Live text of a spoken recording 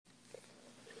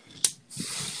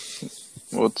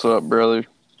What's up, brother?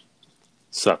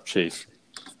 Sup, Chief?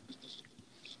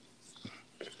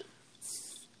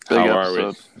 Big How episode. are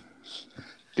we?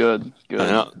 Good. I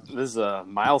know. This is a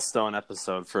milestone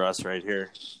episode for us right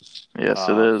here. Yes,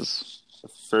 it is. The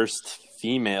first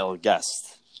female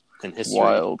guest in history.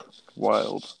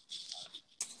 Wild.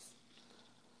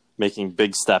 Making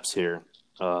big steps here.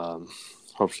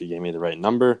 Hope she gave me the right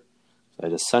number. I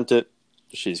just sent it.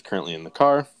 She's currently in the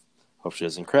car. Hope she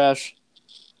doesn't crash.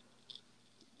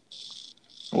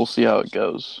 We'll see how it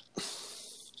goes.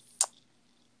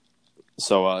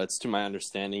 So it's to my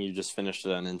understanding you just finished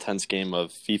an intense game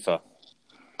of FIFA.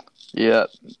 Yeah,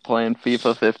 playing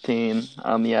FIFA 15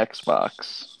 on the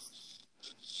Xbox.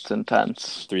 It's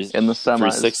intense. In the semis.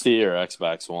 360 or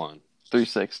Xbox One?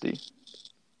 360.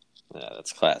 Yeah,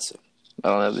 that's classic. I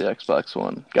don't have the Xbox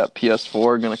One. Got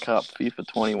PS4, gonna cop FIFA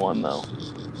 21 though.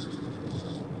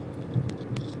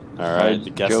 All right, the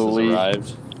guest has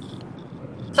arrived.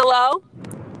 Hello?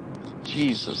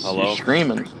 Jesus, Hello? you're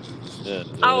screaming. It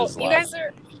Oh, is you loud. guys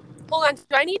are... Hold on, do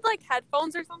I need,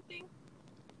 headphones or something?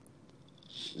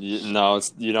 No,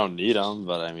 you don't need them,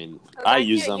 but I mean, I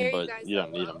use them, but you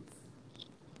don't need them.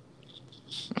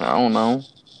 I don't know.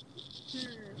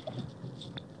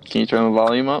 Can you turn the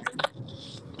volume up?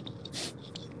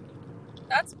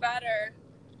 That's better.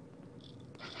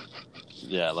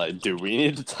 Yeah, do we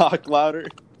need to talk louder?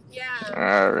 Yeah.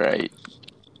 All right.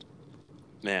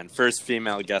 Man, first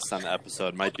female guest on the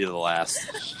episode might be the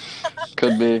last.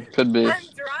 Could be. I'm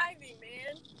driving,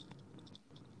 man.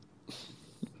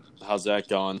 How's that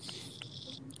going?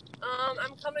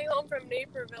 I'm coming home from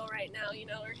Naperville right now.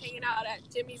 We're hanging out at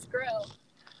Jimmy's Grill.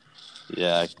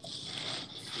 Yeah,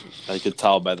 I could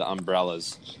tell by the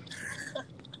umbrellas.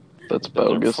 That's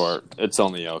bogus. It's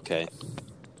only okay.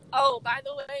 Oh, by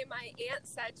the way, my aunt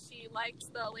said she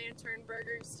liked the Lantern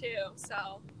Burgers too,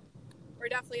 so we're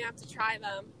definitely going to have to try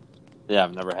them. Yeah,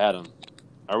 I've never had them.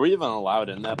 Are we even allowed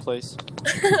in that place?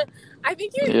 I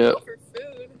think you can go for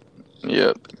food.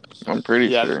 Yep, I'm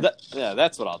pretty sure.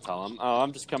 That's what I'll tell them. Oh,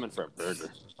 I'm just coming for a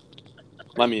burger.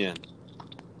 Let me in.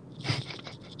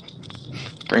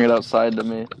 Bring it outside to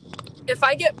me. If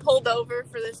I get pulled over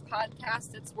for this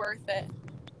podcast, it's worth it.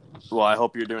 Well, I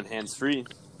hope you're doing hands-free.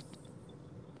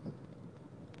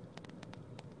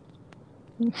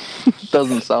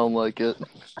 Doesn't sound like it.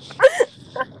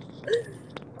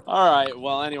 All right.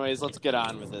 Well, anyways, let's get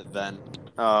on with it then.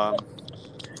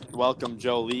 Welcome,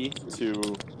 Jolie, to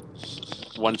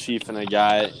One Chief and a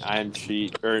Guy. I'm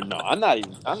Chief. I'm not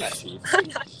Chief.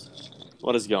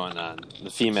 What is going on? The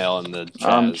female in the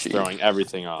chat is throwing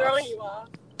everything off. Throwing you off.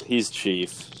 He's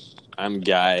Chief. I'm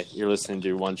Guy. You're listening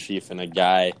to One Chief and a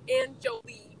Guy.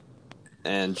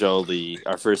 And Jolie,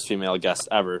 our first female guest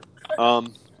ever.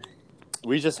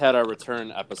 We just had our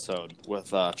return episode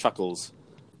with Chuckles.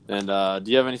 And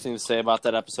do you have anything to say about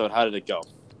that episode? How did it go?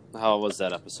 How was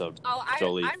that episode,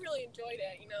 Jolie? I really enjoyed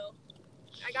it,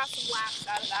 I got some laughs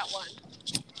out of that one.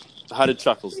 How did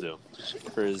Chuckles do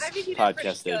for his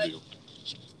podcast debut?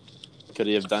 Could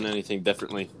he have done anything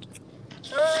differently?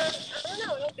 I don't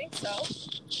know. I don't think so.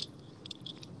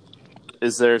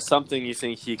 Is there something you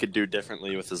think he could do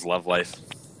differently with his love life?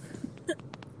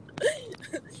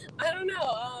 I don't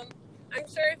know. I'm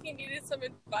sure if he needed some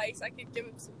advice, I could give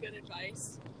him some good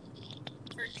advice.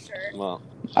 For sure. Well,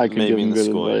 I could maybe give him in the good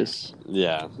school. Advice.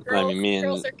 Yeah.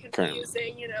 Girls are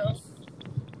confusing,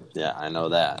 Yeah, I know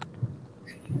that.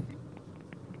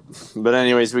 But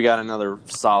anyways, we got another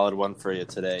solid one for you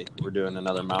today. We're doing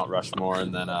another Mount Rushmore,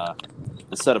 and then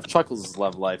instead of Chuckles'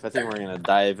 love life, I think we're going to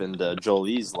dive into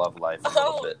Jolie's love life a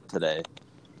little bit today.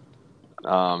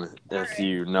 If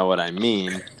you know what I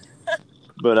mean.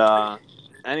 But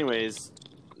anyways,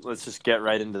 let's just get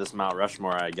right into this Mount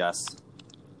Rushmore, I guess.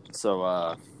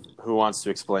 So who wants to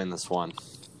explain this one?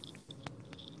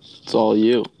 It's all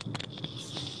you.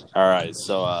 All right,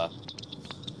 so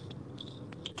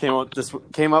came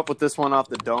up with this one off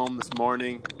the dome this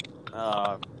morning.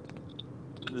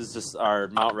 This is just our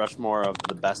Mount Rushmore of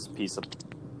the best piece of.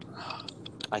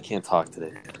 I can't talk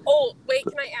today. Oh wait,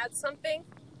 can I add something?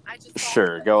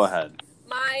 Sure, go ahead.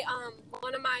 My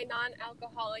one of my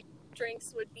non-alcoholic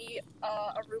drinks would be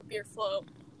a root beer float.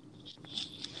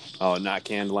 Oh, not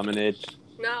canned lemonade?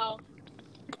 No.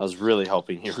 I was really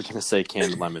hoping you were going to say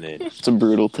canned lemonade. It's a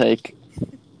brutal take.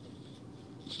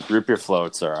 Root beer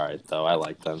floats are alright, though. I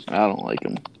like them. I don't like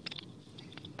them.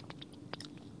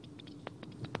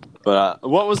 But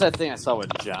what was that thing I saw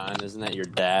with John? Isn't that your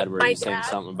dad? Where you saying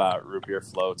something about root beer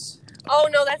floats? Oh,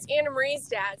 no, that's Anna Marie's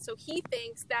dad. So he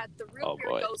thinks that the root Oh, beer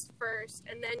boy. goes first,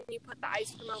 and then you put the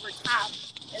ice cream over top,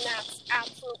 and that's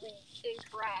absolutely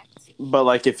incorrect. But,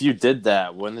 like, if you did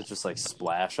that, wouldn't it just, like,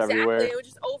 splash everywhere? Exactly, it would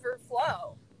just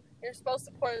overflow. You're supposed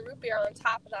to pour the root beer on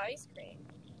top of the ice cream.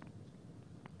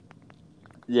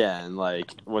 Yeah, and,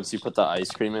 like, once you put the ice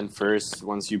cream in first,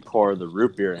 once you pour the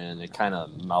root beer in, it kind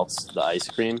of melts the ice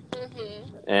cream,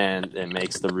 Mm-hmm. and it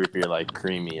makes the root beer, like,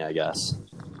 creamy, I guess.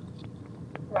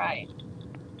 Right.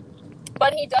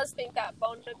 But he does think that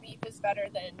Bona beef is better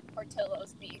than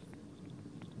Portillo's beef.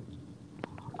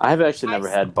 I've actually never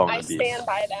had Bona I beef. stand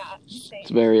by that. It's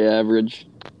very average.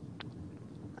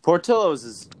 Portillo's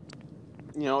is,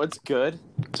 you know, it's good.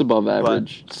 It's above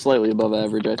average. Slightly above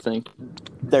average, I think.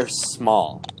 They're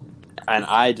small, and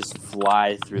I just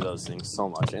fly through those things so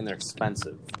much, and they're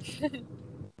expensive.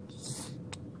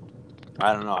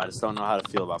 I don't know. I just don't know how to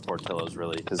feel about Portillo's,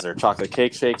 really, because their chocolate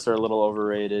cake shakes are a little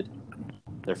overrated.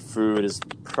 Their food is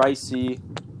pricey.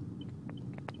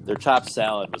 Their chopped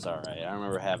salad was all right. I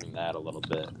remember having that a little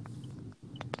bit.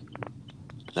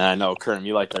 And I know, Kerm,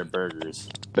 you like their burgers.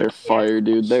 They're fire,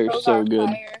 dude. They're Those so are good.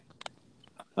 fire.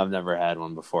 I've never had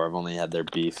one before. I've only had their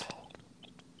beef.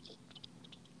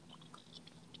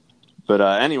 But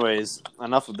anyways,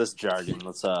 enough of this jargon.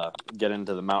 Let's get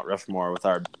into the Mount Rushmore with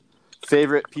our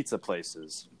favorite pizza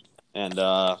places. And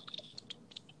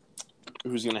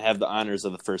who's going to have the honors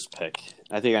of the first pick?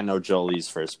 I think I know Jolie's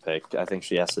first pick. I think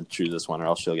she has to choose this one or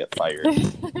else she'll get fired.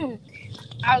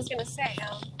 I was going to say,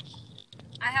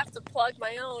 I have to plug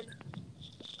my own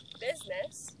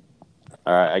business.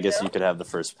 All right, I guess you could have the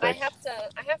first I pick.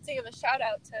 have to give a shout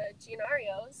out to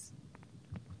Gianario's.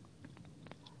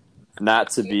 Not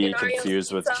to be Gianario's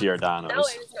confused with Pizza. Giordano's. No,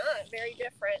 it is not. Very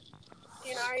different.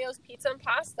 Gianario's Pizza and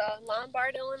Pasta,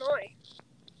 Lombard, Illinois.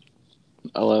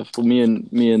 Me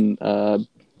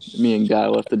and Guy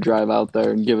will have to drive out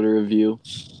there and give it a review.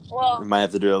 Well, We might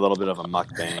have to do a little bit of a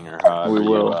mukbang or however We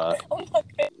will.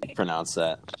 you pronounce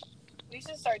that. we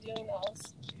should start doing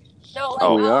those. No, like,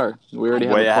 Oh, We are. We already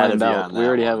have Way it ahead planned of you out. on We that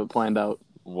already one. have it planned out.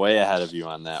 Way ahead of you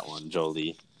on that one,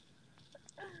 Jolie.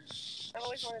 I've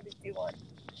always wanted to do one.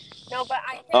 No, but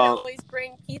I can Oh. always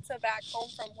bring pizza back home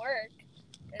from work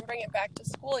and bring it back to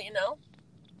school, you know,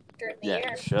 during the Yeah,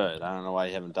 year. you should. I don't know why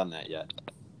you haven't done that yet.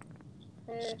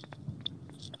 Mm.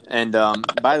 And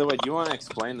by the way, do you want to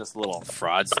explain this little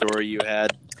fraud story you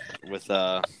had with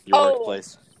your Oh.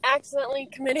 workplace? Accidentally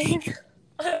committing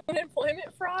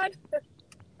unemployment fraud.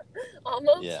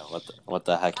 Almost. Yeah, what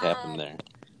the heck happened there?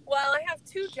 Well, I have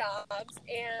two jobs,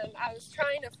 and I was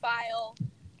trying to file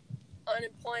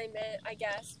unemployment, I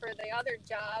guess, for the other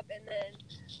job, and then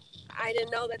I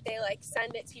didn't know that they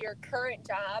send it to your current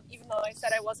job, even though I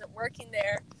said I wasn't working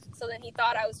there. So then he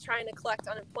thought I was trying to collect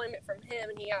unemployment from him,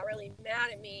 and he got really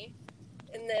mad at me,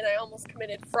 and then I almost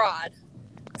committed fraud.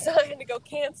 So I had to go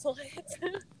cancel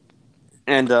it.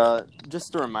 And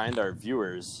just to remind our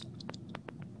viewers,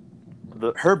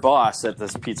 her boss at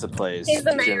this pizza place, He's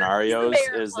the mayor. Gennario's, He's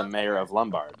the mayor of is the mayor of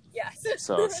Lombard. Yes.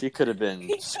 So she could have been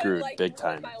He screwed could've, big ruined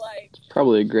time. my life.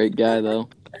 Probably a great guy, though.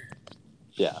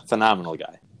 Yeah, phenomenal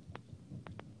guy.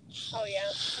 Oh, yeah.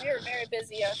 We were very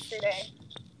busy yesterday.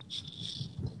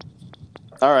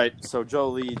 All right, so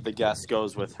Jolie, the guest,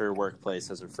 goes with her workplace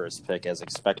as her first pick, as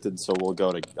expected. So we'll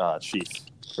go to Chief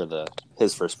for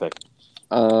his first pick.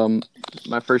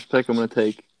 My first pick, I'm going to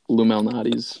take Lou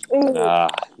Malnati's. Ah,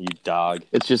 you dog.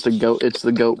 It's just a goat. It's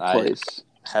the goat I- place.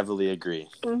 Heavily agree.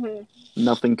 Mm-hmm.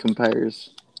 Nothing compares.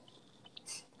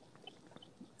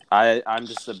 I'm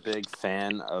just a big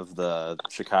fan of the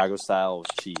Chicago style with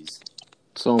cheese.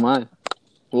 So am I.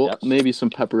 Well, Yep. maybe some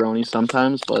pepperoni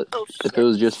sometimes, but Oh, if it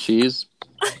was just cheese,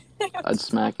 I'd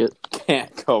smack it.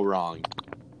 Can't go wrong.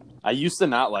 I used to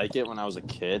not like it when I was a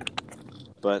kid,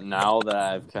 but now that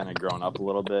I've kind of grown up a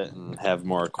little bit and have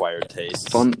more acquired tastes,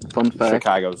 Fun fact.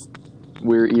 Chicago's.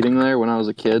 We were eating there when I was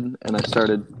a kid, and I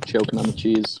started choking on the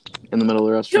cheese in the middle of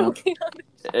the restaurant. Joking on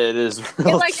It is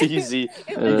real like- cheesy.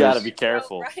 it. You gotta be Throat,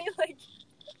 careful. Right?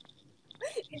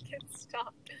 It gets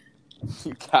stuck.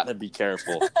 You gotta be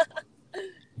careful.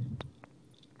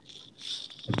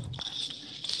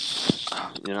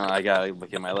 You know, I gotta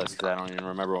look at my list because I don't even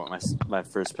remember what my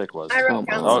first pick was. I wrote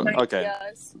down Oh, some okay.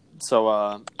 ideas.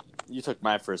 So, you took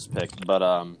my first pick,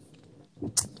 but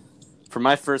for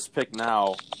my first pick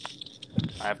now,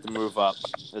 I have to move up.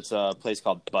 It's a place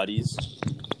called Buddy's.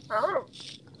 Oh.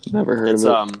 Never heard It's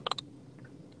of it.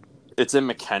 it's in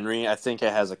McHenry. I think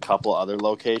it has a couple other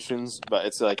locations, but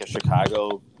it's like a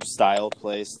Chicago style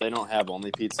place. They don't have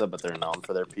only pizza, but they're known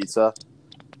for their pizza.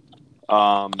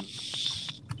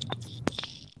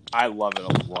 I love it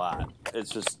a lot. It's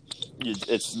just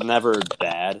it's never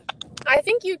bad. I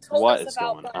think you told What us is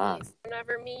about going on? Buddies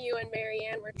whenever me, you, and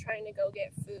Marianne were trying to go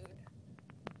get food.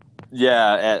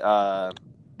 Yeah,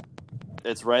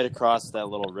 it's right across that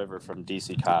little river from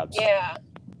DC Cobb's. Yeah.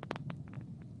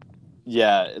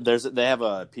 Yeah, they have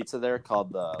a pizza there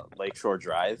called the Lakeshore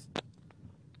Drive,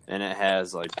 and it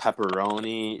has like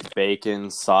pepperoni, bacon,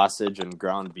 sausage, and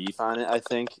ground beef on it, I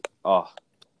think. Oh,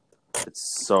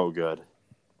 it's so good.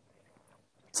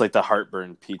 It's like the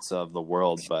heartburn pizza of the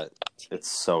world, but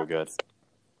it's so good.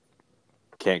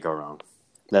 Can't go wrong.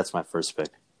 That's my first pick.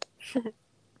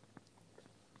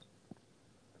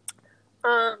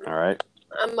 All right.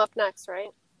 I'm up next, right?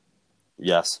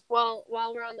 Yes. Well,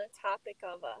 while we're on the topic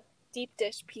of deep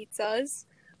dish pizzas,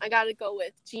 I gotta go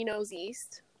with Gino's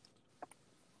East.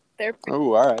 They're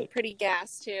Oh, all right. pretty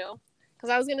gas too. Because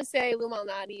I was gonna say Lou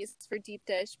Malnati's for deep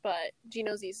dish, but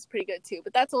Gino's East is pretty good too.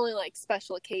 But that's only like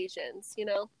special occasions, you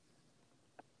know.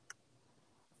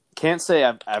 Can't say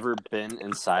I've ever been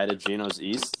inside of Gino's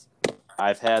East.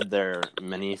 I've had their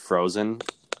mini frozen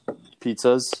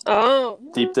pizzas,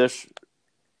 deep dish,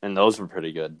 and those were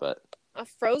pretty good. But a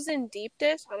frozen deep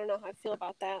dish, I don't know how I feel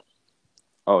about that.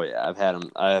 oh yeah, I've had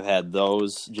them. I've had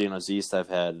those Gino's East. I've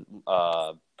had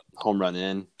Home Run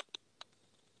Inn.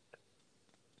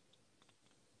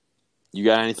 You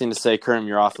got anything to say, Kerm?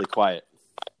 You're awfully quiet.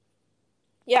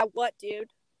 Yeah, what, dude?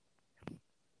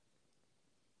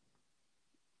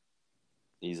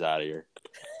 He's out of here.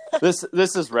 This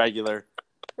is regular.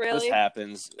 Really? This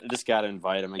happens. I just got to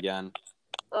invite him again.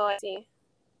 Oh, I see.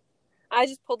 I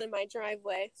just pulled in my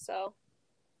driveway, so.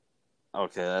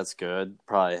 Okay, that's good.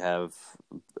 Probably have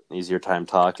an easier time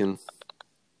talking.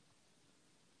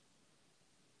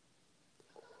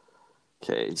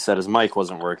 Okay, he said his mic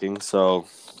wasn't working, so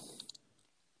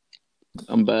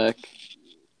I'm back.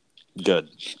 good.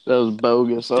 That was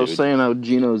bogus. I was Dude. saying how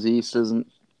Gino's East isn't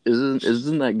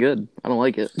that good. I don't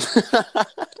like it. It's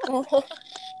a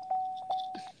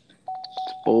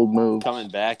bold move. Coming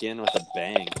back in with a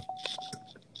bang.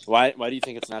 Why do you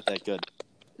think it's not that good?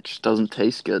 It just doesn't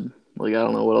taste good. Like, I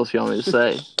don't know what else you want me to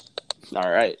say. All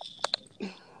right.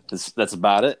 That's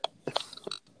about it.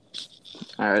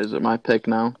 All right, is it my pick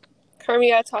now? Kerm,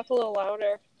 you gotta talk a little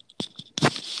louder.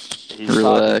 He's talking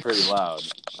Relax. pretty loud.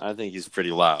 I think he's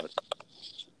pretty loud.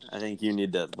 I think you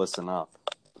need to listen up.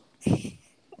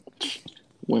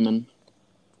 Women.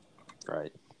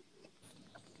 Right.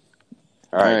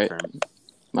 All right, right. Kerm.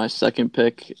 My second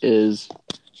pick is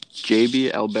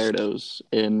JB Alberto's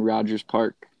in Rogers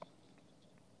Park.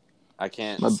 I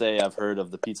can't say I've heard of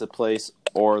the pizza place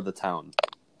or the town.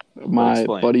 My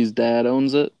explain. buddy's dad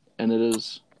owns it, and it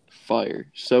is fire.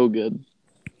 So good.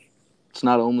 It's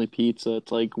not only pizza,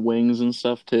 it's like wings and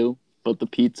stuff too, but the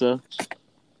pizza,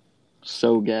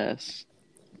 so gas.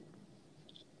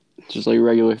 It's just like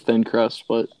regular thin crust,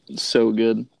 but it's so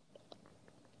good.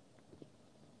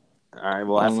 All right,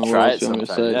 we'll I have don't to know try what it else you want me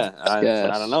to sometime. say. Yeah, It's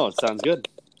gas. I don't know. It sounds good.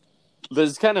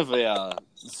 There's kind of a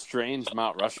strange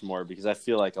Mount Rushmore because I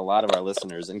feel like a lot of our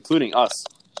listeners, including us,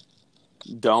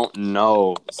 don't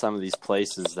know some of these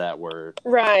places that we're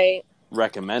Right.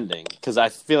 recommending. Because I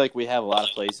feel like we have a lot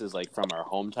of places like from our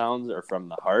hometowns or from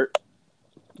the heart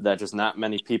that just not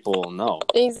many people know.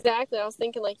 Exactly. I was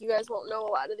thinking like you guys won't know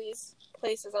a lot of these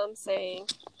places I'm saying.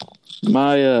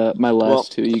 My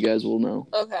last two you guys will know.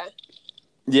 Okay.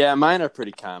 Yeah, mine are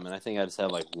pretty common. I think I just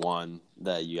have like one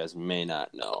that you guys may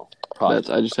not know.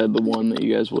 Probably. I just had the one that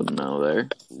you guys wouldn't know there.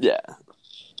 Yeah.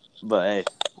 But hey,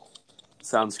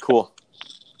 sounds cool.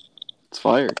 It's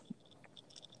fire.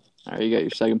 All right, you got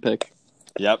your second pick.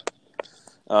 Yep.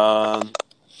 I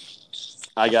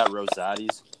got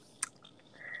Rosati's.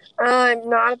 I'm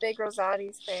not a big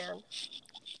Rosati's fan.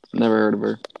 Never heard of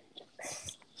her.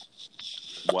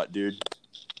 What, dude?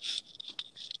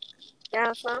 Yeah,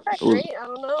 it's not that Ooh. great. I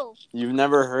don't know. You've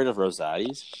never heard of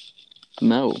Rosati's?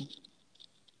 No.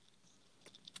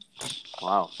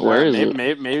 Wow. Where is maybe,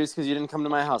 it? Maybe it's because you didn't come to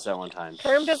my house at one time.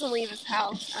 Kerm doesn't leave his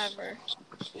house ever.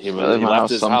 He I leave my left house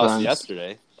his house sometimes.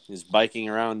 yesterday. He's biking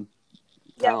around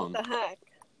Yeah, town. what the heck?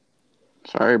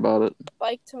 Sorry about it.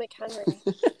 Bike to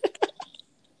McHenry.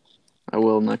 I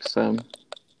will next time.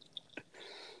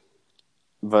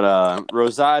 But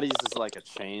Rosati's is like a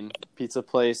chain pizza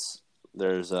place.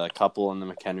 There's a couple in the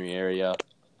McHenry area.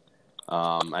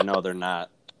 I know they're not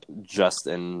just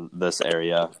in this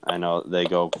area. I know they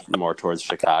go more towards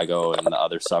Chicago and the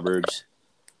other suburbs.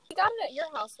 You got it at your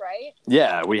house, right?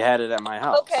 Yeah, we had it at my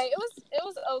house. Okay, it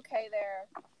was okay there.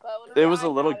 But It was I a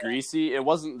little got it- greasy. It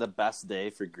wasn't the best day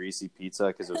for greasy pizza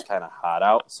because it was kind of hot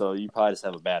out. So you probably just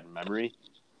have a bad memory.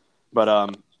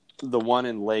 But the one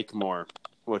in Lakemore,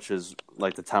 which is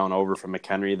like the town over from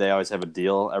McHenry, they always have a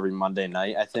deal every Monday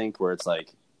night, I think, where it's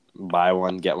like buy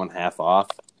one, get one half off.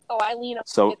 Oh, Eileen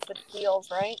So- gets the deals,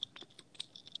 right?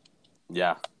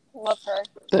 Yeah. Love her.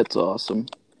 That's awesome.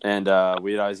 And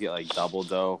we'd always get like double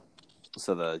dough.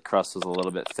 So the crust was a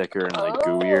little bit thicker and like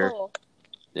gooier. Oh.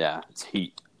 Yeah, it's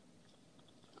heat.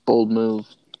 Bold move.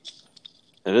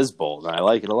 It is bold, and I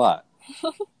like it a lot.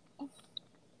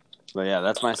 But yeah,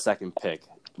 that's my second pick.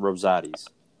 Rosati's.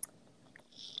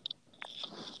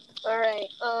 All right.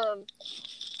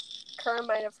 Kerr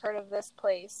might have heard of this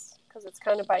place because it's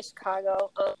kind of by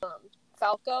Chicago.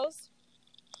 Falco's.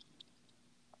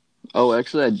 Oh,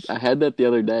 actually, I had that the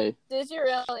other day. Did you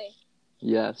really?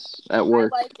 Yes, at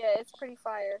work. I like it. It's pretty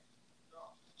fire.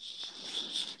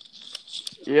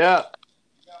 Yeah.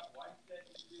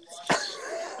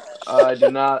 I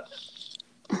do not.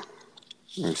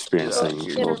 We're experiencing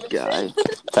Little guy.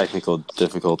 technical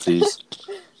difficulties.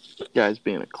 Guy's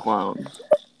being a clown.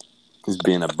 He's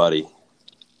being a buddy.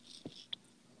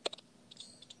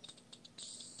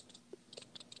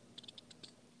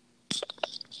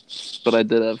 But I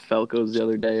did have Falco's the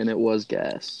other day, and it was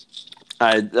gas.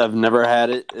 I've never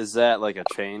had it. Is that like a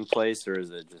chain place, or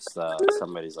is it just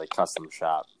somebody's like custom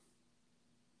shop?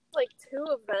 Like 2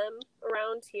 of them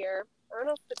around here. I don't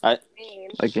know if it's I- the same.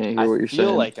 I can't hear I what you're feel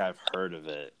saying. like I've heard of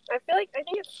it. I think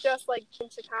it's just like in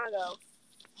Chicago.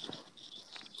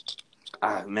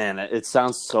 Man, it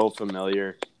sounds so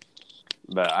familiar,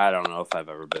 but I don't know if I've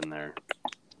ever been there.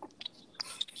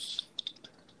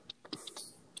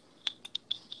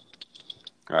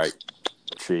 All right,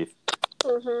 Chief.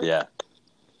 Mm-hmm. Yeah.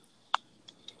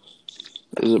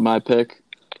 Is it my pick?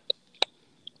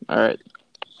 All right.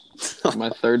 My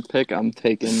third pick, I'm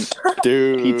taking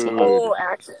Dude. Pizza Hut. Oh,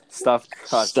 action. Stuffed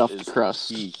crust. Stuffed is crust.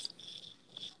 heat.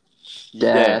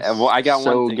 Gas. Yeah, well, I got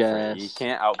So one thing for gas. you. You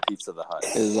can't out Pizza the Hut.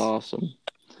 is awesome.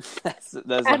 That's I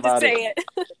had to about say it.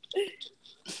 it.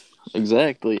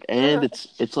 Exactly, and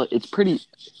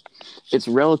it's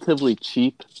relatively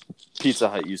cheap. Pizza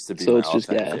Hut used to be So my it's just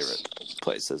all-time gas. favorite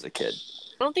place as a kid.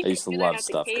 I don't think I they used to do love that at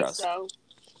stuffed the cage, crust. though.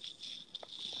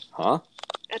 Huh?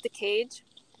 At the cage?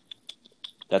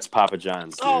 That's Papa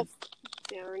John's, dude. Oh,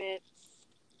 darn it.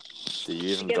 Do you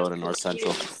even Get go them to North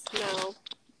Central? confused. No.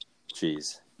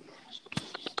 Jeez.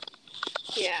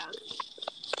 Yeah,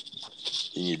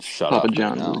 You need to shut Papa up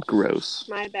John's right is now. gross.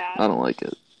 my bad. I don't like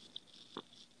it.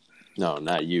 No,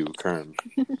 not you, Kern.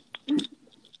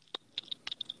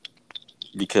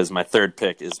 Because my third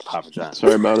pick is Papa John's.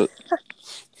 Sorry about it.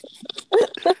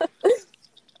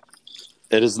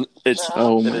 It's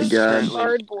Oh it my is God. currently-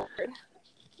 Cardboard.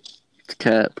 It's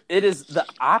cap. It is the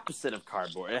opposite of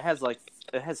cardboard. It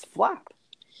has flap.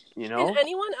 You know? Did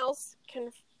anyone else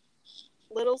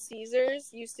Little Caesars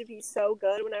used to be so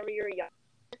good whenever you were young.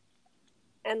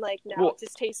 And like now Well- it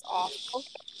just tastes awful.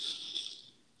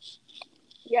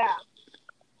 Yeah.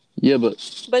 Yeah, but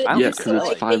But it I don't yeah, used think to, because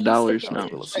so. it's like, they used to $5 hit now,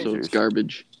 different. so it's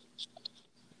garbage.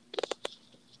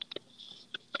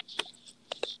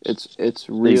 It's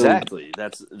real. Exactly.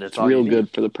 That's It's all real you need. good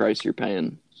for the price you're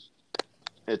paying.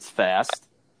 It's fast.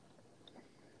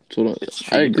 So It's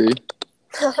I cheap. agree.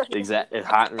 It's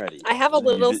hot and ready. I have a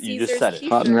Little You just Caesars said it.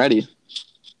 t-shirt. Hot and ready.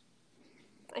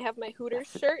 I have my Hooters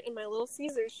shirt and my Little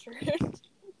Caesars shirt.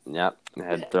 Yep, I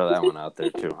had to throw that one out there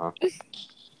too, huh?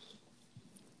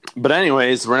 But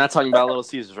anyways, we're not talking about Little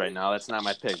Caesars right now. That's not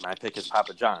my pick. My pick is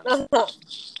Papa John's.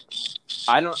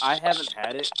 I haven't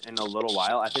had it in a little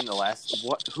while. I think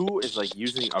who is like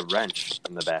using a wrench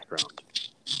in the background?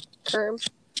 Kerm.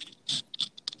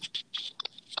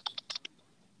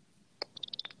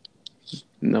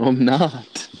 No, I'm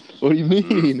not. What do you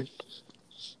mean?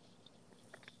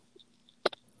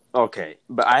 Okay,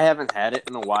 but I haven't had it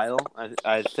in a while.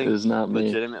 I It think is not me.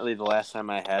 legitimately the last time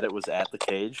I had it was at the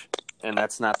Cage, and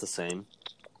that's not the same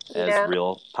as Yeah.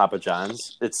 real Papa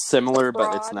John's. It's similar,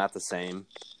 but it's Broad. not the same.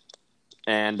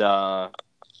 And I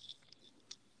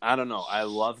don't know. I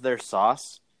love their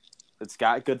sauce. It's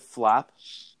got good flop.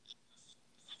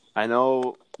 I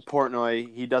know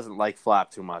Portnoy, he doesn't like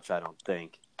flop too much, I don't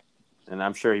think. And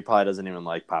I'm sure he probably doesn't even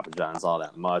like Papa John's all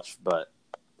that much, but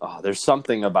there's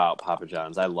something about Papa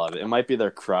John's. I love it. It might be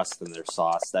their crust and their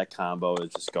sauce. That combo,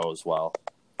 it just goes well.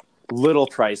 Little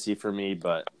pricey for me,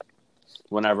 but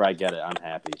whenever I get it, I'm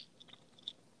happy.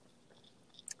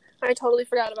 I totally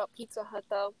forgot about Pizza Hut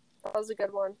though. That was a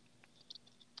good one.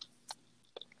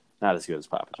 Not as good as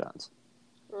Papa John's.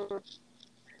 Mhm.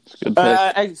 It's a good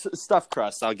pick. Stuffed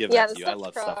crust, I'll give Yeah, that the to you. I stuffed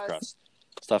love crust. stuffed crust.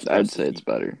 Stuffed I'd crust say is it's heat.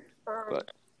 better.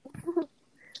 But-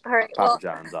 All right. Papa Well,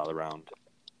 John's all around.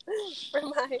 for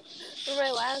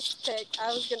my last pick,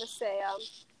 I was gonna say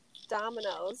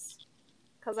Domino's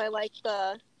because I like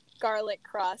the garlic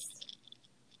crust.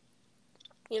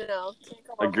 You know, can't go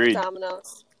wrong with Agreed.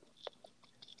 Domino's.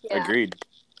 Yeah. Agreed.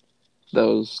 That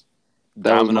was my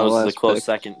Domino's is a last close pick.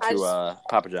 second to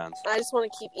Papa John's. I just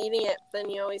want to keep eating it, then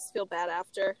you always feel bad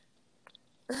after.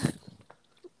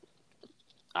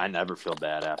 I never feel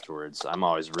bad afterwards. I'm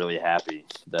always really happy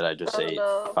that I just ate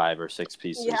 5 or 6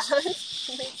 pieces. Yeah, it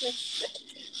makes me sick.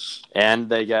 And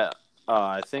they get,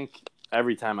 I think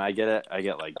every time I get it, I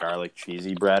get like garlic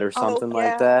cheesy bread or something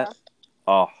like that.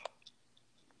 Oh,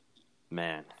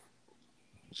 man.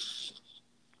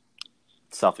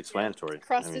 Self-explanatory.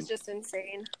 Crust is just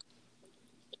insane.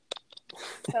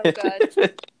 So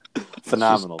good.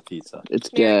 Phenomenal pizza. It's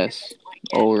gas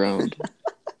all around.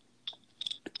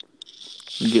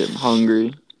 I'm getting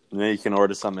hungry. And then you can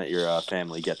order some at your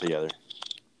family get-together.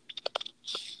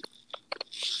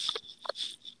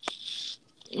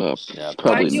 Yeah, Why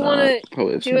probably do you not. want to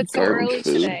Probably have do some it so garbage early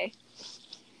food. today?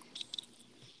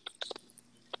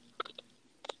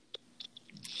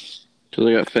 Because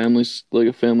I got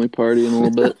a family party in a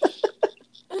little bit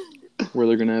where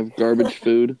they're gonna have garbage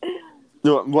food.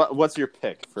 What's your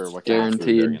pick for what kind of food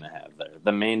Guaranteed. they're gonna have there?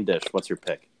 The main dish. What's your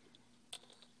pick?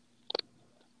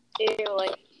 Ew,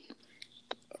 like,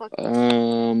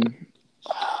 I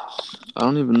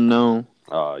don't even know.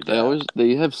 Oh, yeah.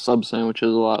 They have sub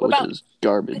sandwiches a lot, What which about is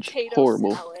garbage. potato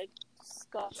Horrible. salad.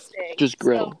 Disgusting. Just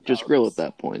grill. So Just grill gross. at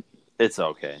that point. It's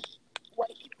okay. White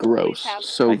people always Gross. have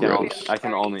So I can, gross. only, I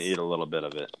can only eat a little bit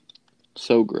of it.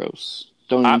 So gross.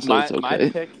 Don't even say it's okay. My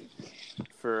pick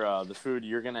for the food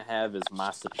you're gonna have is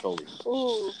mastacholi.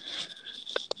 Ooh.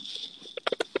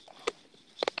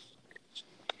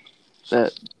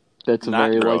 That's a Not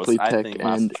very gross. likely I pick, think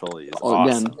and mastacholi is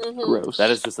again, awesome. gross.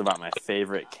 That is just about my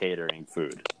favorite catering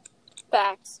food.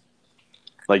 Facts.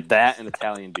 Like that and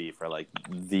Italian beef are like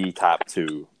the top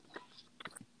two.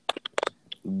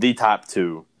 The top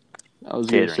two. I was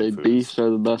gonna catering say foods. beefs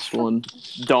are the best one.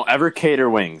 Don't ever cater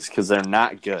wings because they're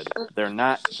not good. They're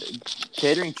not.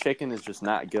 Catering chicken is just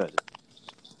not good.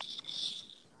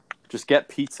 Just get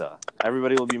pizza.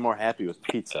 Everybody will be more happy with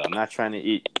pizza. I'm not trying to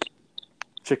eat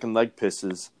chicken leg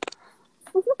pieces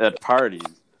at parties.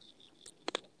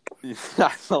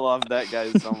 I love that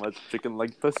guy so much. Chicken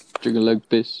leg piss. Chicken leg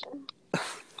piece.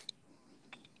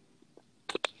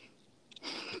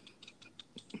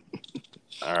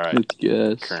 All right,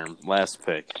 Yes. Kerm. Last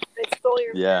pick. I stole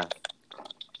your Yeah.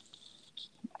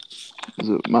 Is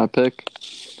it my pick?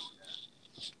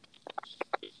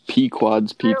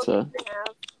 Pequod's I don't Pizza. think they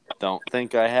have. Don't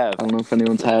think I have. I don't know if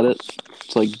anyone's had it.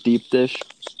 It's like deep dish.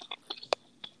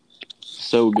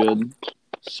 So good.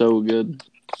 So good.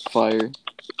 Fire.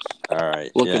 All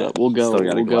right. Look yeah. it up. We'll go. Still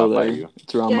gotta We'll go go out by there. you.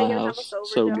 It's around Yeah, my you're gonna have house. us over,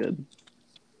 So Joe. good.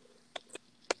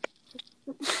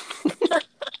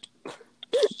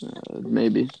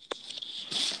 Maybe.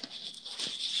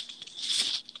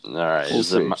 All right. We'll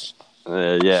Is it see. my,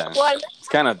 yeah. Well, I met It's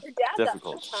kind of your dad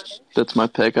difficult. that one time. That's my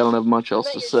pick. I don't have much I else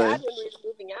met to your say. dad when we were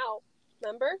moving out.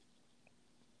 Remember?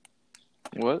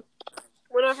 What?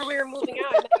 Whenever we were moving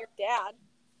out, I met your dad.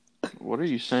 What are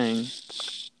you saying?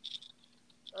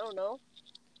 I don't know.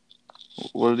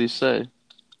 What did he say?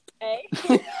 Hey.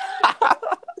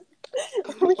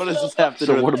 What does this have to do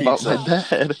So with what about pizza? my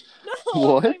dad? No,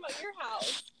 What? I'm talking about your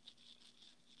house.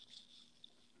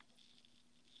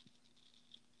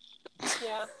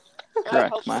 Yeah. I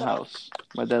Correct. hope My so. house.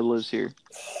 My dad lives here.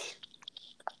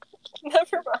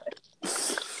 Never mind.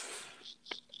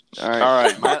 All right. All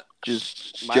right. My Joe,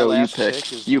 you last pick.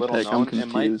 pick is You little pick. I'm known. It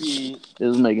might confused. be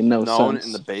This is making no known sense.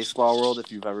 in the baseball world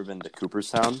if you've ever been to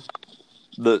Cooperstown.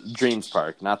 The Dreams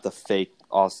Park, not the fake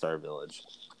All-Star Village.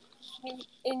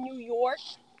 In New York?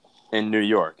 In New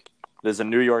York. There's a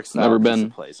New York style Never pizza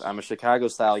been. place. I'm a Chicago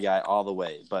style guy all the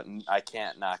way, but I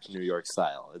can't knock New York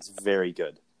style. It's very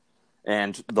good.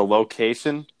 And the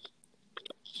location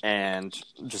and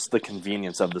just the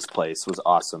convenience of this place was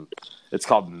awesome. It's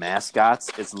called Mascots.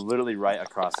 It's literally right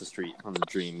across the street from the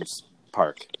Dreams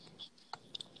Park.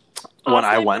 When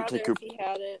I went to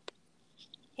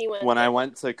when I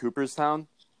went to Cooperstown,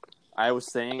 I was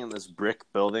staying in this brick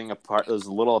building. It was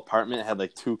a little apartment. It had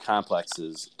like 2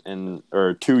 complexes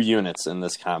or 2 units in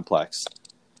this complex.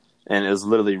 And it was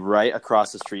literally right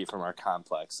across the street from our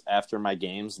complex. After my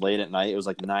games, late at night, it was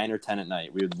like 9 or 10 at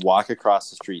night. We would walk across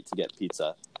the street to get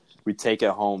pizza. We'd take it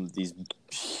home, these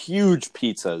huge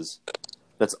pizzas.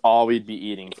 That's all we'd be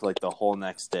eating for like the whole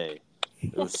next day.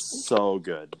 It was so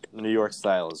good. New York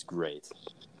style is great.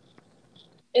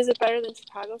 Is it better than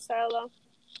Chicago style, though?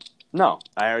 No,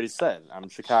 I already said I'm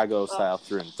Chicago style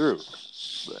through and through.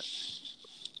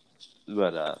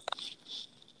 But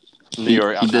New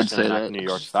York, He I'm did not say going to knock that. New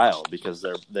York style because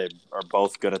they are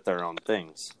both good at their own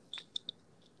things.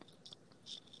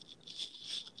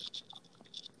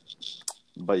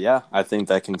 But yeah, I think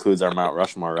that concludes our Mount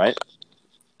Rushmore, right?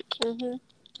 Mhm.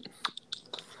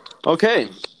 Okay,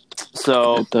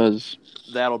 so It does.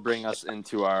 that'll bring us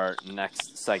into our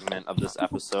next segment of this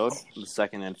episode, the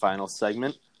second and final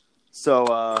segment.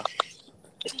 So,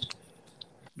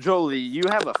 Jolie, you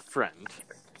have a friend.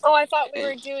 Oh, I thought we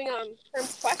were doing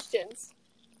Kerm's questions.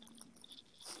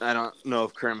 I don't know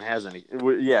if Kerm has any.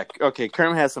 Yeah, okay,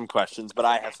 Kerm has some questions, but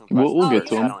I have some questions. We'll Oh, get you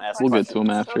to have him. I don't ask We'll get questions. to him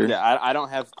after. Yeah, I don't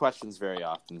have questions very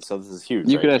often, so this is huge.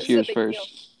 You right could here. ask yours This is a big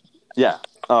first. Yeah.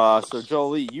 So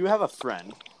Jolie, you have a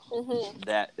friend Mhm.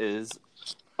 that is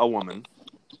a woman,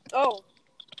 Oh,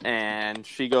 and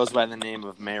she goes by the name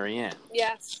of Marianne.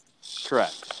 yes.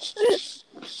 Correct.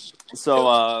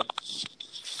 So,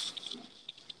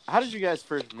 how did you guys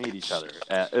first meet each other?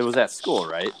 It was at school,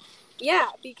 right? Yeah,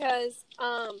 because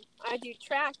I do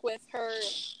track with her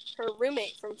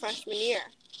roommate from freshman year.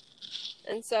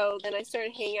 And so then I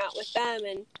started hanging out with them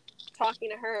and talking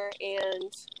to her,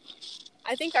 and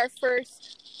I think our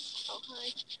first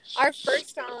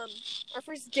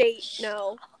date,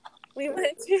 no. We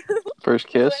went to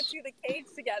First we went kiss? to the cage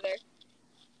together.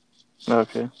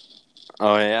 Okay.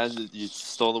 Oh yeah, you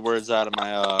stole the words out of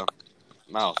my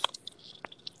mouth.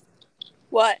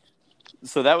 What?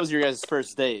 So that was your guys'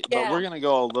 first date, but Yeah. we're gonna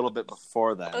go a little bit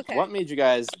before then. Okay. What made you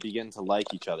guys begin to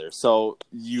like each other? So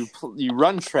you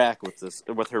run track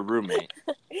with her roommate.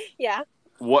 Yeah.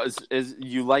 Is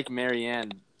you like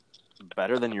Marianne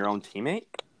better than your own teammate?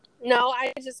 No,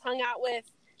 I just hung out with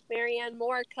Marianne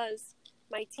more because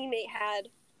my teammate had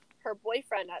her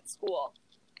boyfriend at school.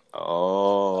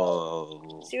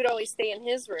 Oh. She would always stay in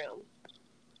his room.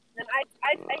 And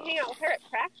I'd hang out with her at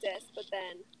practice, but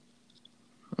then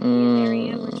me and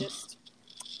Marianne were just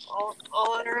all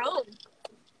on our own.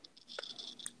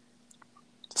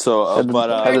 So, Had to- but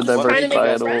had to We're just trying to make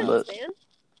diversify us it a little friends, bit. man.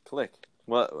 click.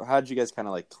 How'd you guys kind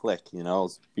of like click?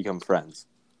 Become friends.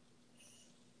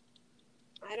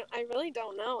 I really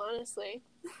don't know, honestly.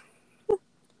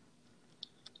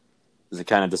 Is it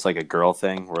kind of just like a girl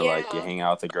thing where like you Yeah. hang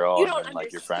out with a girl You and don't then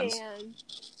like you're friends? understand.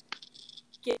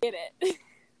 Get it?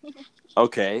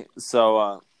 Okay,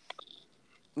 so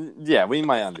yeah, we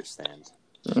might understand.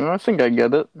 I think I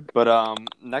get it. But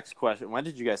next question: when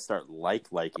did you guys start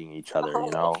liking each other?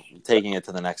 Oh. Taking it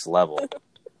to the next level.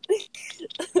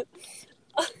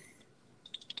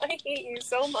 I hate you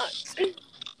so much.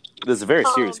 This is a very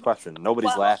serious question.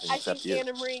 Nobody's laughing I except think you.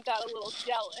 Anna Marie got a little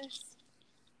jealous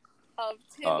of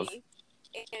Timmy, Of?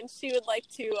 and she would like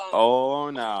to. Oh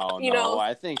no, You no! know-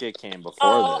 I think it came before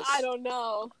Oh, this. I don't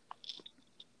know.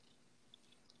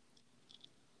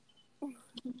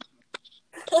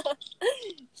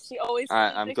 She always.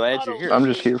 I'm wanted to glad cuddle you're here. with I'm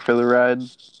just me. here for the ride.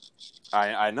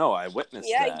 I know. I witnessed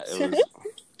that. Yikes. It was...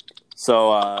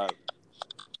 So,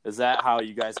 is that how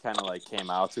you guys kind of like came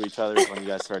out to each other when you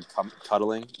guys started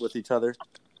cuddling with each other?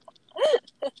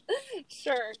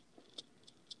 Sure.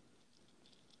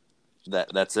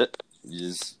 That's it. You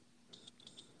just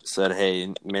said,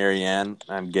 "Hey, Marianne,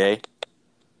 I'm gay."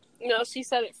 No, she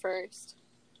said it first.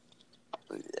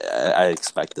 I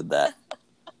expected that.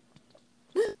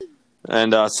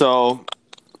 And so,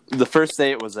 the first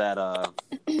date was at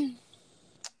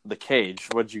the cage.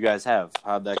 What did you guys have?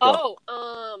 How'd that go?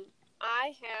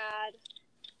 I had.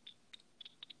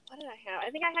 What did I have? I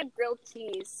think I had grilled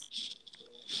cheese,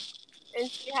 and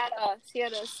she had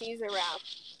a Caesar wrap.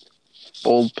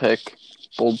 Bold pick.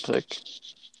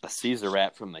 A Caesar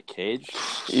wrap from the cage.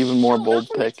 Even more No, bold not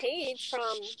from pick. the cage,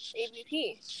 from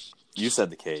ABP. You said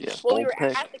the cage. Yeah. Well, we Bold were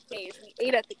pick. at the cage. We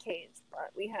ate at the cage,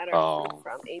 but we had our food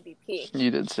from ABP.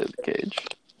 You did say the cage.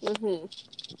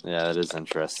 Mm-hmm. Yeah, that is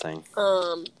interesting.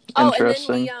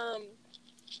 Interesting. And then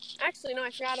actually, no, I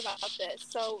forgot about this.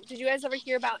 So, did you guys ever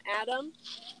hear about Adam?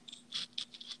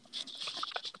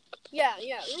 Yeah,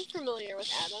 we're familiar with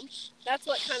Adam. That's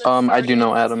what kind of I do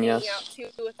know started us Adam, hanging yes. out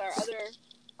too with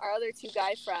our other two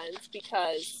guy friends,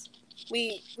 because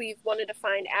we wanted to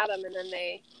find Adam, and then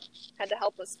they had to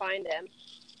help us find him.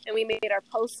 And we made our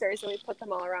posters and we put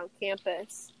them all around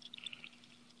campus.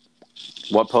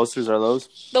 What posters are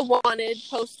those? The wanted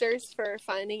posters for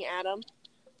finding Adam,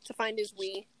 to find his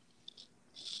Wii.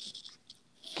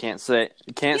 Can't say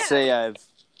I've.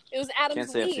 It was Adam's Can't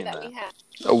say I've Wii seen that that. we had.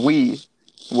 A Wii.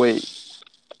 Wait.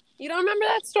 You don't remember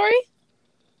that story?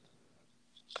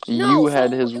 You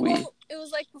had his Wii. Well, it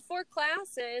was like before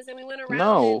classes, and we went around.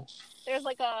 No. And there's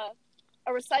like a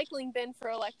recycling bin for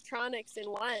electronics in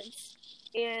Wentz,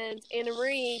 and Anna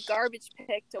Marie garbage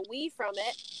picked a Wii from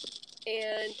it,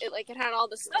 and it had all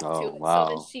the stuff to it. Wow.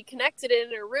 So then she connected it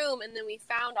in her room, and then we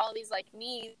found all these like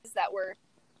Mii's that were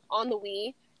on the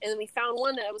Wii, And then we found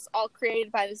one that was all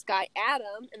created by this guy,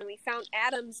 Adam. And then we found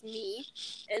Adam's Wii.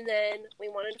 And then we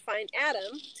wanted to find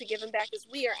Adam to give him back his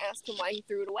Wii or ask him why he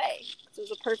threw it away. So it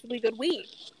was a perfectly good Wii.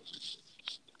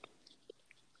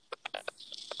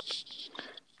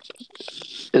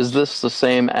 Is this the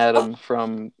same Adam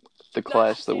from the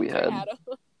class that we had? Adam.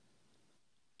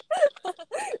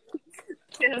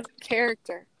 Yeah,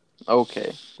 character.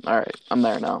 Okay. All right. I'm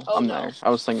there now. Oh, I'm no. there. I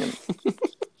was thinking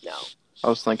No.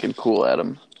 cool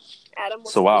Adam. Adam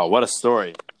was So wow, Wii. what a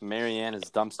story! Marianne is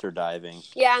dumpster diving.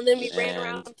 Yeah, and then we ran And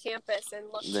around campus and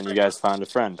looked. Then for you guys him. found a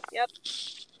friend. Yep.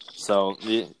 So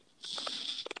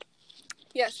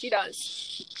Yes, she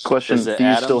does. Question: is it do you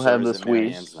Adam's still or have is this it Wii?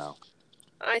 Marianne's now?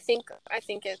 I think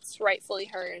it's rightfully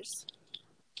hers.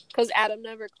 Because Adam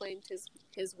never claimed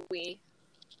his Wii.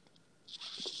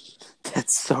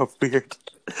 That's so weird.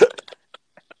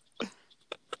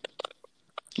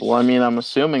 Well, I mean, I'm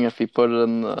assuming if he put it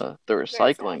in the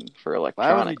recycling for Why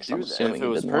would he electronics, do I'm that? assuming If it he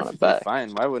was didn't want it perfectly back.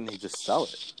 fine, why wouldn't he just sell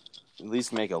it? At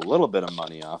least make a little bit of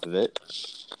money off of it.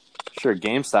 Sure,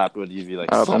 GameStop would give you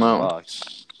like I don't know.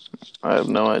 $7. I have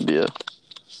no idea.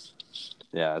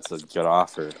 Yeah, it's a good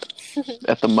offer.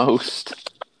 At the most,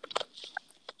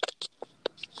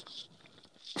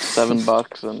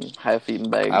 $7 and half-eaten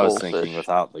bag I was goldfish. thinking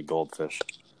without the goldfish.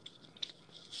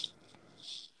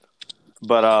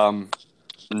 But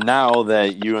now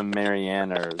that you and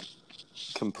Marianne are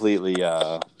completely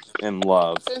in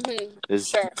love, Mm-hmm. is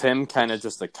Sure. Tim kind of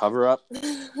just a cover-up?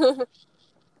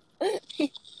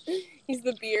 He's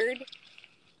the beard.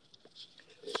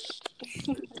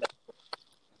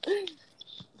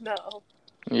 No.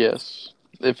 Yes,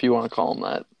 if you want to call him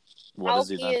that. What is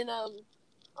he then?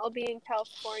 I'll be in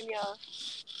California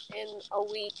in a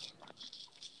week.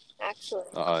 Actually.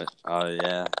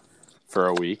 Yeah. For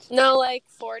a week? No, like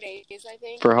 4 days, I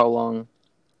think. For how long?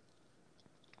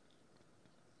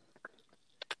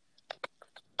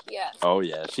 Yes. Oh,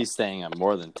 yeah. She's staying at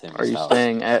more than Timmy's Are you house.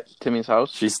 staying at Timmy's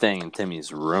house? She's staying in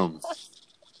Timmy's room.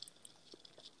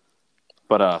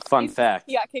 But fun fact,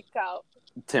 He got kicked out.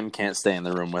 Tim can't stay in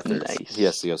the room with her. Nice. He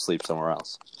has to go sleep somewhere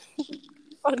else.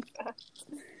 Fun fact.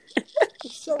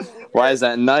 It's so weird. Why is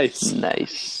that nice?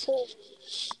 Nice.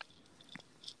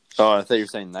 Oh, I thought you were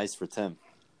saying nice for Tim.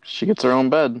 She gets her own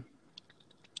bed.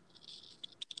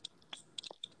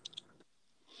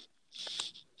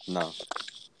 No.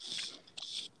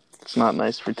 It's not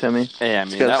nice for Timmy. Hey, I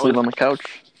He's mean, got to that sleep was, on the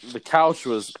couch. the couch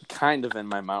was kind of in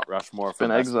my Mount Rushmore for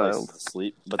Been best places exiled. to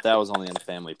sleep, but that was only in a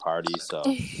family party, so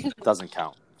it doesn't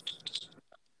count.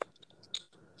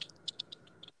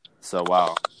 So,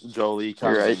 wow. Jolie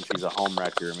comes You're right. in, she's a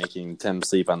homewrecker, making Tim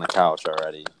sleep on the couch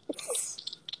already.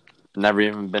 Never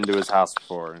even been to his house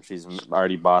before, and she's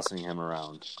already bossing him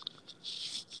around.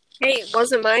 Hey, it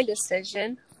wasn't my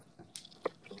decision.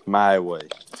 My way.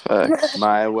 Facts.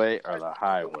 My way or the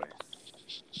highway.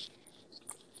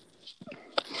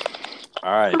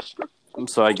 All right.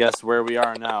 So I guess where we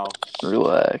are now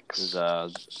Relax.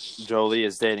 is Jolie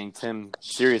is dating Tim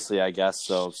seriously, I guess.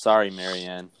 So sorry,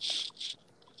 Marianne.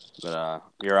 But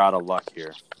you're out of luck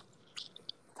here.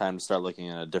 Time to start looking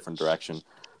in a different direction.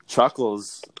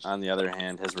 Chuckles, on the other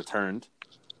hand, has returned.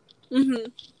 Mm-hmm.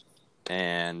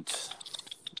 And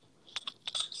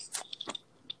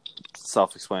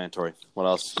self-explanatory. What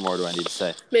else more do I need to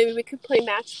say? Maybe we could play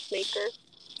matchmaker.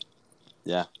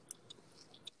 Yeah.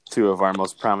 2 of our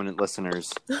most prominent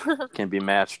listeners can be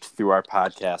matched through our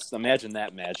podcast. Imagine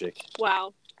that magic.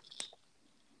 Wow.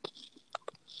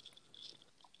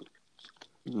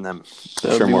 And I'm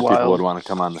That'd sure be more people wild. would want to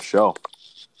come on the show.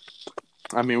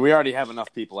 I mean, we already have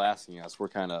enough people asking us. We're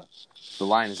kind of, the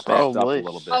line is backed up a Probably.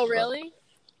 little bit. Oh, but really?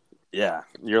 yeah.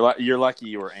 You're lucky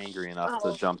you were angry enough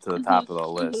Oh. to jump to the top of the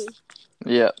list.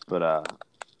 Yeah. But,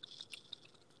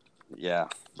 yeah.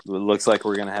 It looks like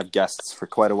we're going to have guests for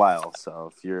quite a while.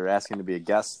 So if you're asking to be a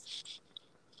guest,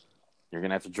 you're going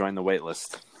to have to join the wait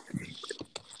list.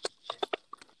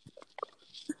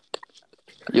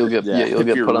 You'll get Yeah, you'll if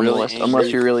get you're put on the really list angry,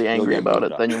 unless you're really you'll angry get about moved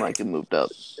it. up. Then you might get moved up.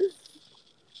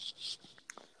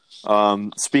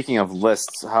 Speaking of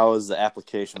lists, how is the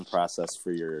application process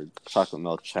for your chocolate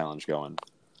milk challenge going?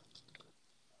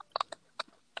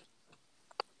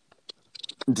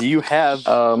 Do you have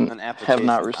an application Have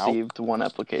not out received one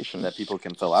application. that people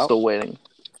can fill out? Still waiting.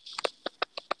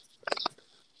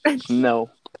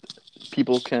 No.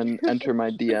 People can enter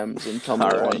my DMs and tell me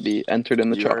they want to Alright. be entered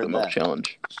in the You chocolate heard milk that.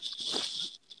 challenge.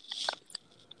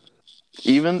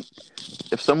 Even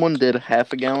if someone did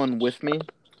half a gallon with me,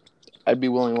 I'd be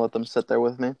willing to let them sit there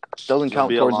with me. Doesn't You'll count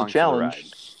be towards along the for the challenge.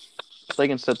 ride. They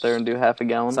can sit there and do half a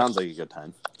gallon. Sounds like a good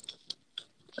time.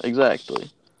 Exactly.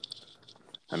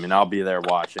 I mean, I'll be there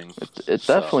watching. It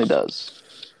definitely does.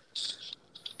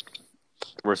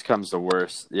 Worst comes to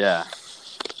worst, yeah.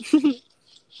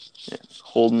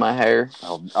 Holding my hair.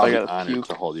 I'll be gotta honored puke.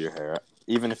 to hold your hair.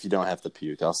 Even if you don't have to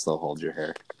puke, I'll still hold your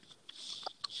hair.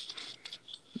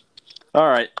 All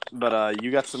right, but you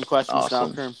got some questions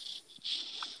Awesome. now, Kerm?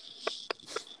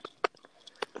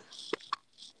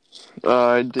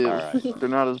 I do. All right. They're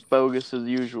not as bogus as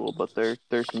usual, but there's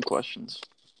some questions.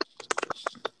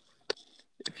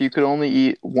 If you could only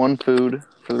eat one food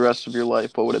for the rest of your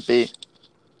life, what would it be?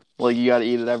 Like, you gotta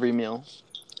eat it every meal.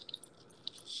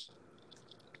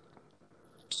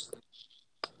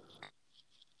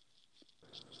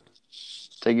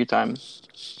 Take your time.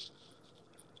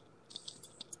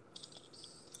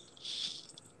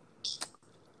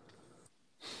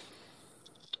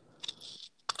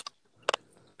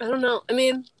 I don't know. I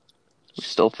mean, You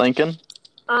still thinking?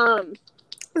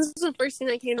 this is the first thing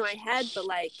that came to my head, but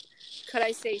like, could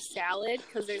I say salad?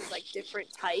 Because there's like different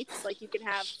types. Like, you could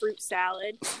have fruit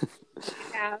salad. You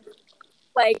could have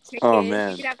like chicken. Oh,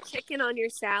 man. You could have chicken on your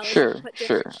salad. Sure, put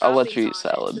sure. different I'll let you toppings eat on it,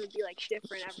 salad. so it would be like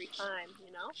different every time,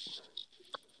 you know?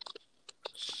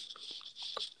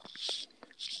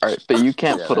 All right, but you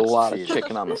can't Yeah, put a that's lot cheating. of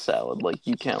chicken on the salad. Like,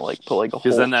 you can't like put like a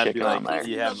Because whole then that'd be chicken like on there.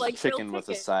 you have Like chicken grilled with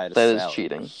a chicken. side of That is salad.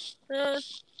 cheating.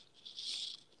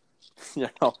 You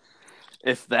know,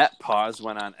 if that pause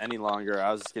went on any longer,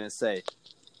 I was just gonna say,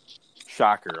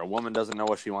 shocker, a woman doesn't know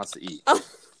what she wants to eat.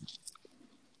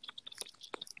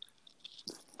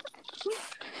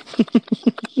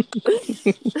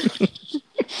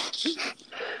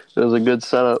 It was a good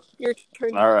setup. Your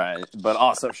turn. All right, but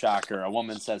also shocker, a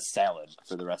woman says salad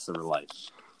for the rest of her life.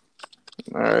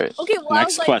 All right. Okay, well, I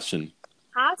Next was like question.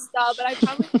 pasta, but I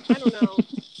don't know.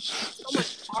 So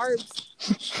much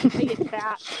carbs. I get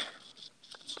fat.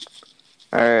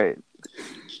 All right.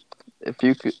 If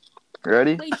you could,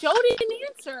 ready? Wait, Joe didn't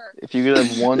answer. If you could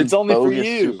have one It's only for bogus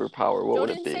you. superpower, what Joe would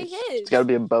it didn't be? say his. It's got to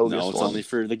be a bogus No, it's one. only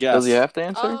for the Does guests. he have to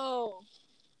answer? Oh.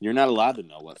 You're not allowed to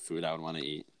know what food I would want to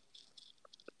eat.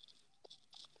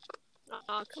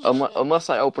 Come on. Unless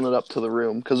I open it up to the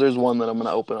room, because there's one that I'm going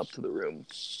to open up to the room.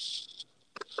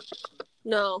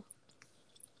 No.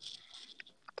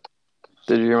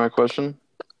 Did you hear my question?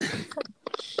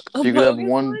 If you could have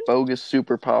one bogus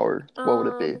superpower, what would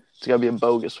it be? It's got to be a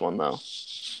bogus one, though.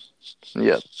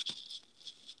 Yep.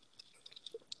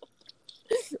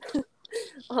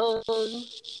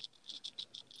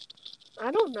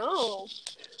 I don't know.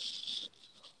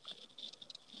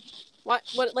 What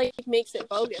like makes it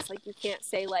bogus? Like, you can't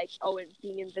say like, oh, it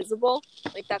being invisible.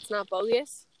 Like, that's not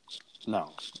bogus.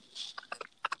 No.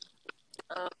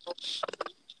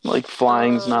 Like,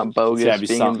 flying's not It's gotta bogus, be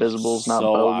being something invisible's not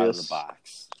so out of bogus. the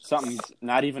box. Something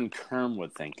not even Kerm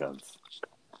would think of.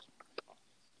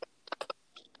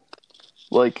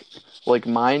 Like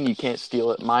mine, you can't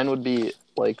steal it. Mine would be,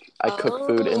 like, I cook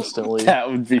food instantly. That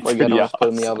would be Like, I pretty don't have to put it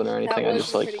in the awesome. oven or anything. That I would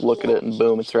just, be like, pretty look cool. at it and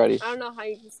boom, it's ready. I don't know how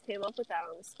you just came up with that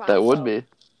on the spot. That would so. be.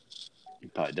 He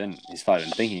probably didn't. He's probably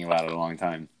been thinking about it a long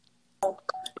time.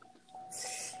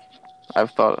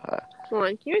 I've thought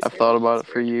about it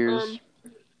for years.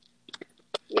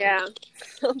 Yeah,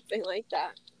 something like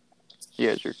that. Yeah,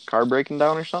 is your car breaking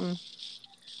down or something?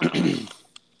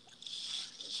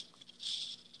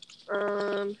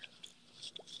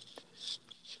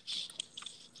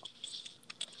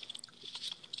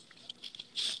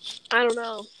 I don't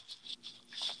know.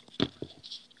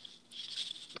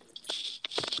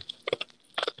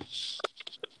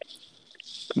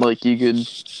 Like, you could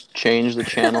change the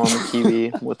channel on the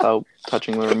TV without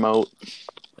touching the remote.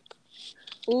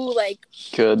 Ooh, like...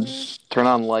 Could turn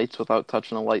on lights without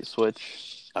touching a light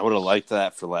switch. I would have liked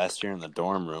that for last year in the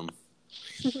dorm room.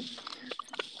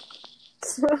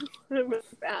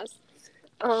 fast.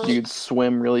 You could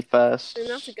swim really fast. And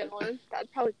that's a good one.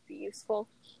 That'd probably be useful.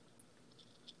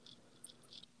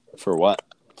 For what?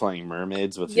 Playing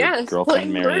mermaids with your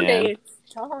girlfriend, Marianne?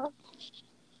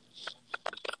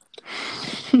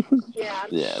 Yeah.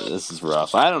 Yeah, this is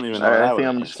rough. I don't even know. Alright, what I think would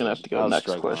I'm just gonna have to go I was next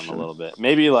struggling question. a little bit.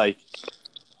 Maybe like,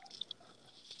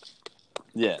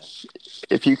 yeah,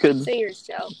 Say yours,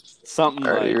 Joe. something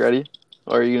Alright, like you ready?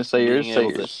 Or are you gonna say yours? being Say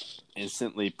able to yours.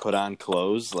 instantly put on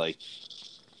clothes, like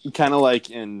kind of like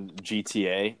in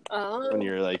GTA Oh. when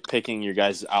you're like picking your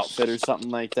guy's outfit or something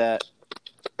like that.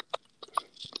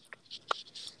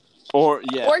 Or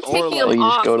taking Like, them you just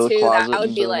off, go to the too. closet That would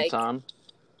and be boom, like, it's on.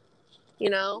 you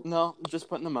know? No, just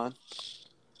putting them on.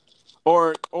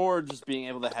 Or just being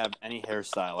able to have any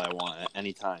hairstyle I want at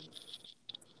any time.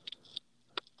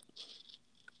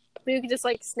 You could just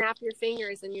like snap your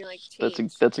fingers and you're like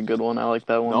change. That's a good one. I like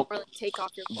that one. Nope. Or like take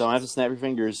off your clothes. Don't have to snap your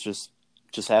fingers. Just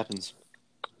happens.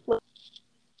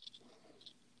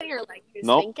 or like you just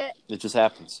Nope. think it? It just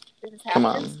happens. It just Come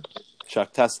happens? on.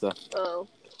 Chuck Testa. Oh.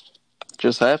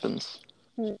 Just happens.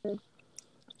 Mm-hmm.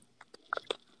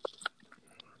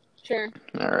 Sure.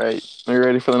 All right. Are you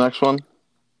ready for the next one?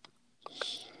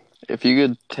 If you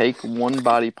could take one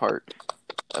body part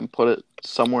and put it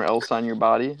somewhere else on your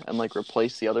body and like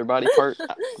replace the other body part,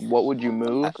 what would you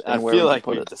move I and where feel would you like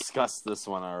put we've it? discussed this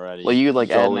one already. Like you could like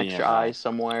add an Jolie extra and I. eye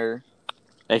somewhere.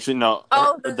 Actually, no.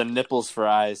 Oh, the nipples for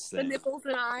eyes The thing. nipples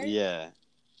and eyes? Yeah.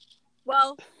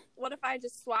 Well, what if I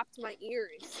just swapped my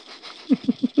ears?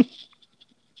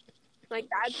 Like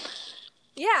that?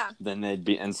 Yeah. Then they'd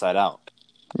be inside out.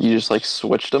 You just like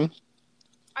switched them.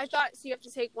 I thought so you have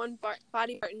to take one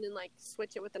body part and then like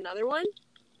switch it with another one.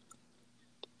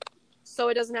 So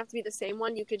it doesn't have to be the same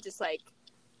one. You could just like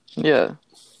Yeah.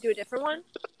 do a different one.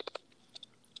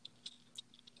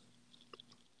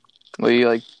 Well, you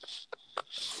like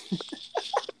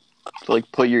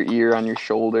put your ear on your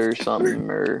shoulder or something,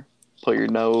 or put your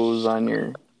nose on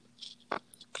your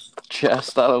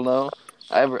chest. I don't know.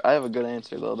 I have a good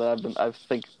answer though that I've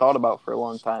thought about for a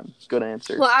long time. Good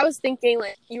answer. Well, I was thinking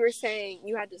like you were saying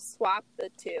you had to swap the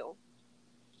two.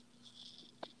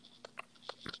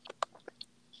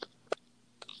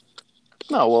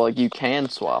 No, well, like you can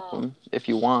swap them if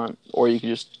you want, or you can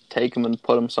just take them and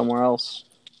put them somewhere else.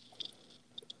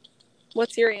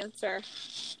 What's your answer?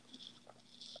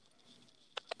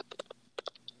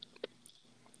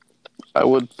 I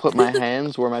would put my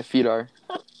hands where my feet are,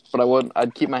 but I wouldn't.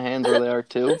 I'd keep my hands where they are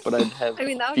too, but I'd have I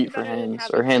mean, that would be feet for better than hands,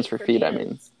 having or hands for feet. I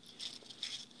mean, hands.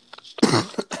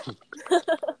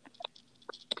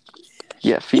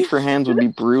 yeah, feet for hands would be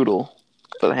brutal,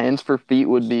 but hands for feet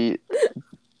would be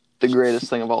the greatest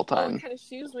thing of all What time. kind of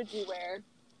shoes would you wear?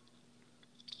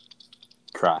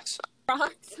 Crocs.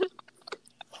 Crocs?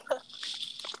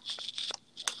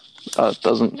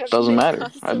 Doesn't You have to make matter.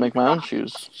 custom I'd make my own Crocs.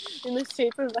 shoes. In the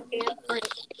shape of a handprint.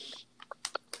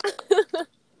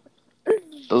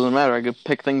 Doesn't matter. I could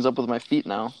pick things up with my feet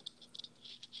now.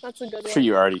 That's a good I'm one. sure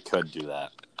you already could do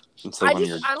that. It's like one of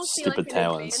your I don't see stupid like an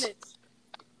talents. advantage.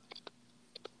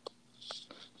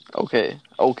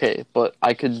 Okay, but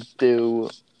I could do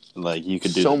Like you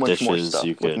could do so the much more dishes. stuff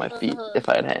You with could my feet Uh-huh. if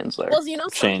I had hands there. Well, you know,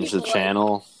 some change the people,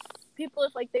 channel. People,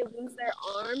 if like they lose their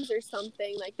arms or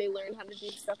something, like they learn how to do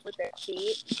stuff with their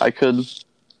feet. I could.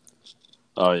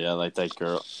 Oh yeah, like that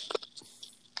girl.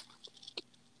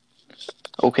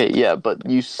 Okay, yeah, but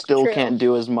you still True. can't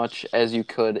do as much as you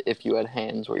could if you had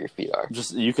hands where your feet are.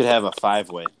 Just you could have a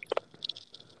 5-way.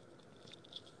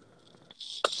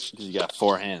 Because you got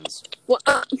 4 hands. Well,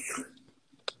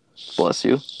 Bless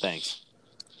you. Thanks.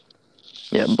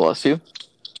 Yeah, bless you.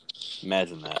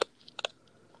 Imagine that.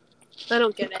 I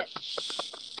don't get it.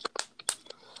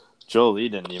 Jolie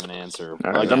didn't even answer.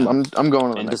 All right, Again, I'm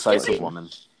going to the next indecisive question. woman.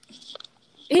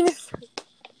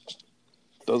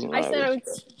 Doesn't I said I matter. would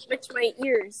switch my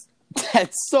ears.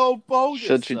 That's so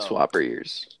bogus. She'd though. swap her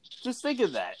ears. Just think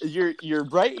of that. Your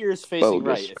right ear is facing Bogus.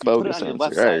 right. If you put it Bogus on your answer.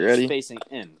 left All right, side, ready? it's facing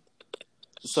in.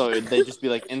 So they'd just be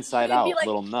like inside It'd be out, like-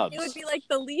 little nubs. It would be like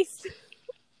the least.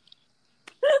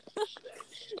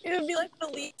 It would be like the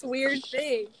least weird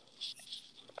thing.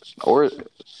 Or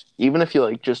even if you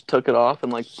like just took it off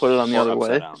and like put it on the Or other upside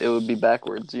way, down. it would be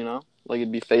backwards, you know? Like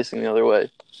it'd be facing the other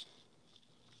way.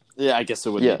 Yeah, I guess it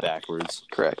would Yeah. be backwards.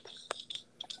 Correct.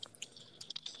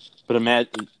 But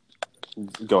imagine.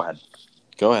 Go ahead.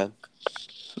 Go ahead.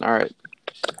 All right.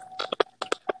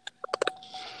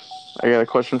 I got a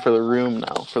question for the room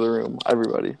now. For the room,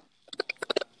 everybody.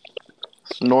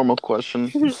 It's a normal question,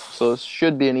 so this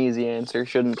should be an easy answer.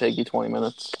 Shouldn't take you 20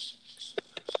 minutes.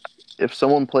 If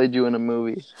someone played you in a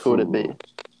movie, who would it be?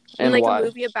 And like why? a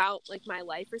movie about like my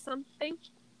life or something.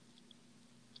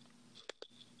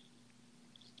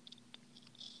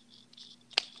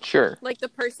 Sure. Like the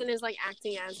person is like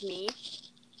acting as me.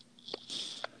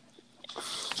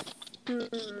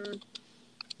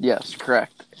 Yes,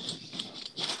 correct.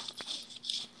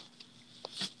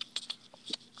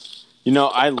 You know,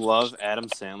 I love Adam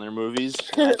Sandler movies,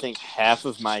 and I think half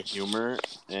of my humor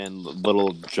and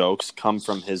little jokes come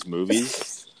from his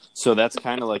movies. So that's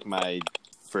kind of like my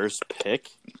first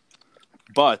pick.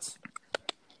 But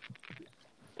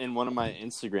in one of my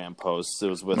Instagram posts, it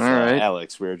was with All right.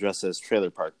 Alex. We were dressed as Trailer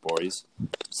Park Boys.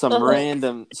 Some Uh-huh.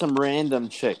 random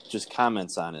chick just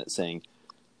comments on it saying,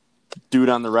 "Dude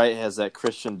on the right has that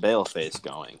Christian Bale face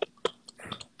going."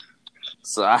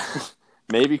 So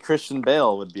maybe Christian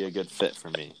Bale would be a good fit for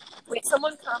me. Wait,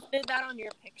 someone commented that on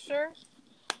your picture?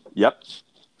 Yep,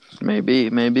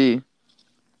 Maybe.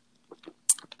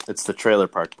 it's the Trailer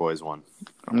Park Boys one.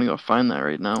 I'm gonna go find that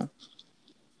right now.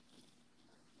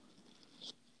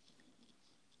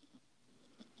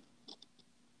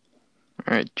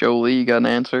 All right, Jolie, you got an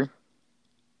answer?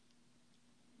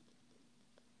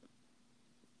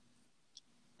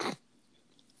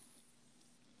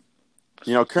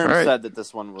 You know, Kerm All right. said that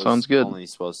this one was Sounds good. only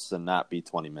supposed to not be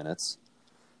 20 minutes.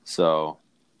 So,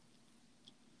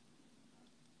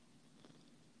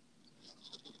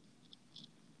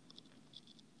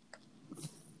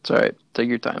 It's all right. Take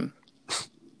your time.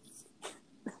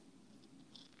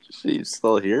 she's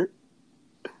still here?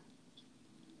 I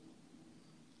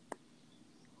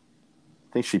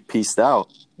think she pieced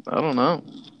out. I don't know.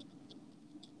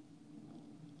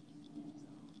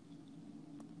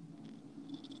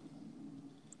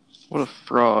 What a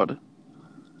fraud.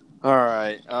 All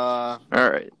right. All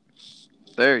right.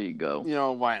 There you go. You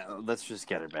know, why not? Let's just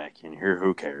get her back in here.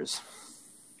 Who cares?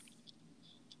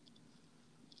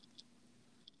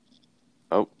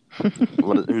 Oh.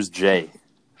 Who's Jay?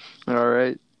 All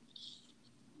right.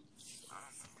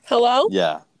 Hello?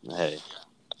 Yeah. Hey.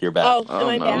 You're back. Oh, Oh, am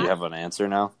I no. Do back? you have an answer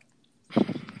now?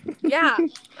 Yeah,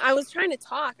 I was trying to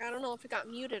talk. I don't know if it got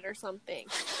muted or something.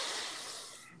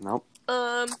 Nope.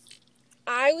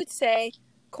 I would say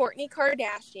Kourtney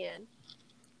Kardashian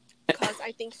because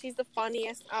I think she's the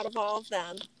funniest out of all of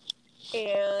them,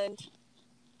 and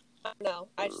I don't know.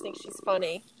 I just think she's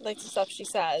funny, like the stuff she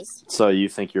says. So you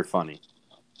think you're funny?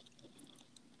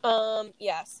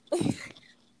 Yes.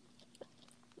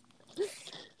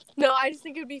 No, I just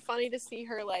think it would be funny to see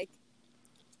her like.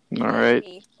 All right.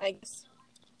 Me, I guess.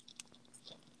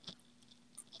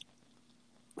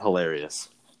 Hilarious.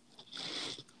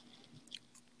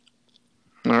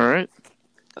 All right.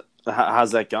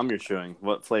 How's that gum you're chewing?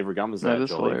 What flavor gum is that, That is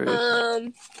Jolie?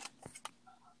 hilarious.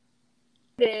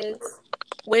 It is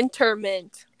winter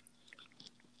mint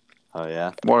Oh,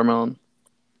 yeah? Watermelon.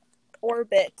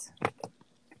 Orbit.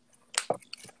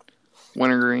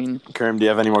 Wintergreen. Kerm, do you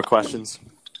have any more questions?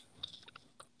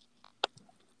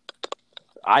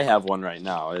 I have one right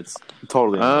now. It's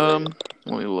totally unrelated.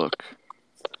 Let me look.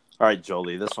 All right,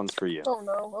 Jolie, this one's for you. Oh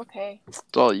no. Okay. It's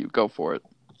all you. Go for it.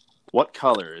 What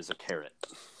color is a carrot?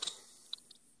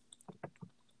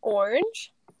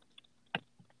 Orange.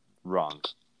 Wrong.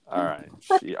 All right.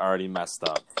 She already messed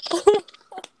up.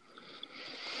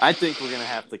 I think we're going to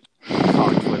have to call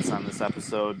it quits on this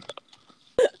episode.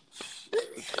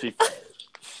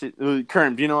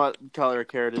 Kerm, do you know what color a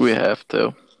carrot is? We have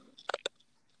to.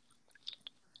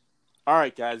 All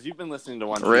right, guys, you've been listening to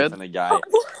One Red? Truth and a Guy.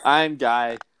 I'm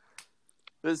Guy.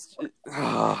 This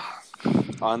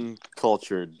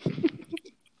uncultured.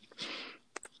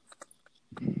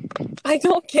 I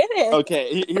don't get it.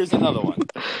 Okay, here's another one.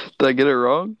 Did I get it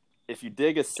wrong? If you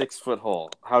dig a 6-foot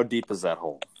hole, how deep is that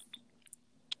hole?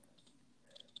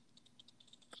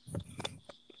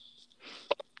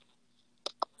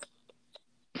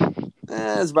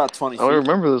 It's about 20 feet. I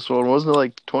remember this one. Wasn't it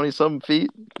like 20-something feet?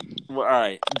 Well, all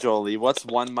right, Jolie, what's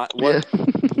one Yeah.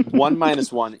 1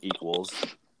 minus 1 equals?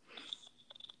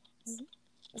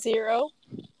 0.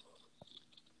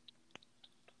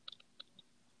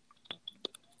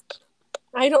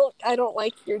 I don't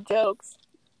like your jokes.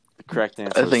 The correct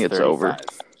answer I think is it's 35. over.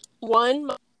 1.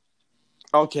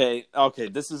 Okay,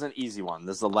 this is an easy one.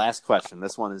 This is the last question.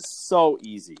 This one is so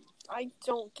easy. I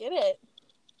don't get it.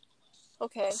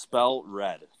 Okay. Spell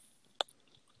red.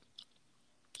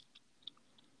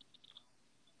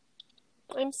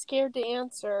 I'm scared to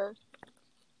answer.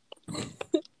 I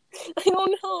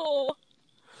don't know.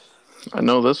 I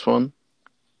know this one.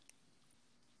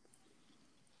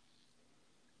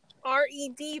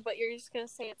 RED, but you're just gonna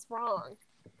say it's wrong.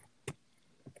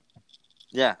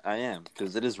 Yeah, I am,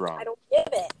 because it is wrong. I don't get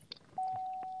it.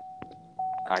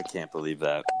 I can't believe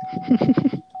that.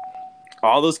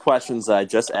 All those questions that I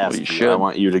just asked you you, should. I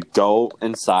want you to go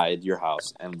inside your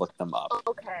house and look them up.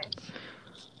 Okay.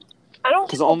 I don't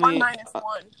 'Cause get only- 1 minus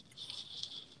 1.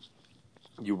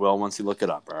 You will once you look it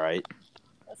up, all right?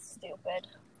 That's stupid.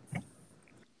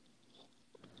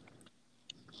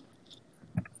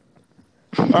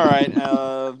 All right,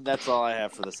 that's all I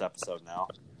have for this episode now.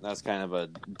 That's kind of a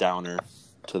downer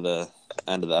to the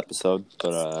end of the episode.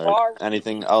 But all right.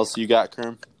 Anything else you got,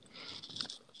 Kerm?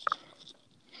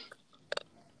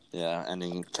 Yeah,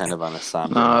 ending kind of on a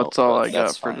somber No, note, that's all but I got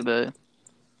that's for fine. today.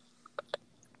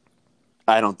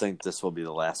 I don't think this will be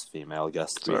the last female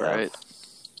guest It's we all have. right.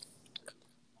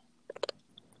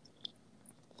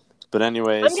 But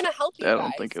anyways, I'm gonna help you I don't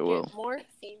guys think it get will. more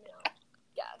female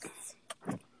guests.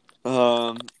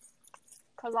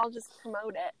 Because I'll just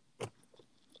promote it.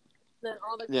 Then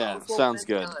all the girls Yeah, will sounds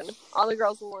wanna good. be on. All the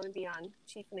girls will want to be on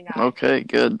Chief and the Guy. Okay,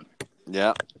 good.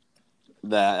 yeah,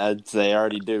 that they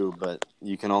already do, but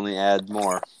you can only add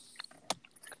more.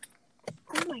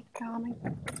 Oh my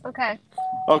god. Okay.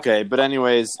 Okay, but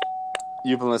anyways,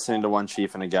 You've been listening to One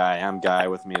Chief and a Guy. I'm Guy.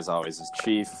 With me, as always, is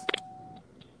Chief.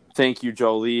 Thank you,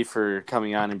 Jolie, for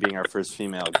coming on and being our first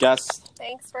female guest.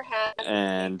 Thanks for having me.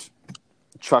 And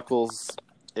Chuckles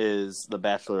is the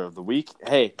Bachelor of the Week.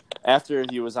 Hey, after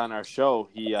he was on our show,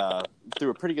 he threw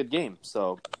a pretty good game.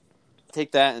 So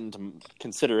take that into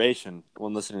consideration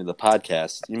when listening to the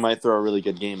podcast. You might throw a really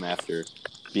good game after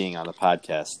being on the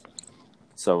podcast.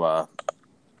 So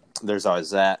there's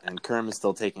always that. And Kerm is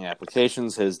still taking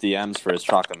applications, his DMs for his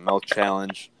chocolate milk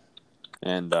challenge.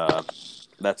 And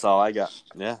that's all I got.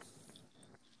 Yeah.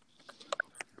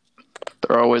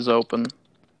 They're always open.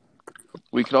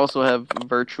 We could also have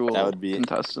virtual That would be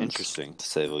contestants interesting, to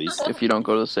say the least. if you don't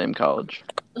go to the same college.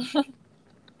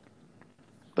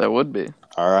 That would be.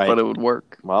 All right. But it would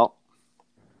work. Well,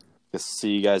 guess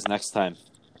see you guys next time.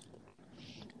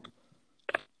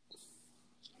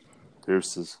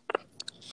 Deuces.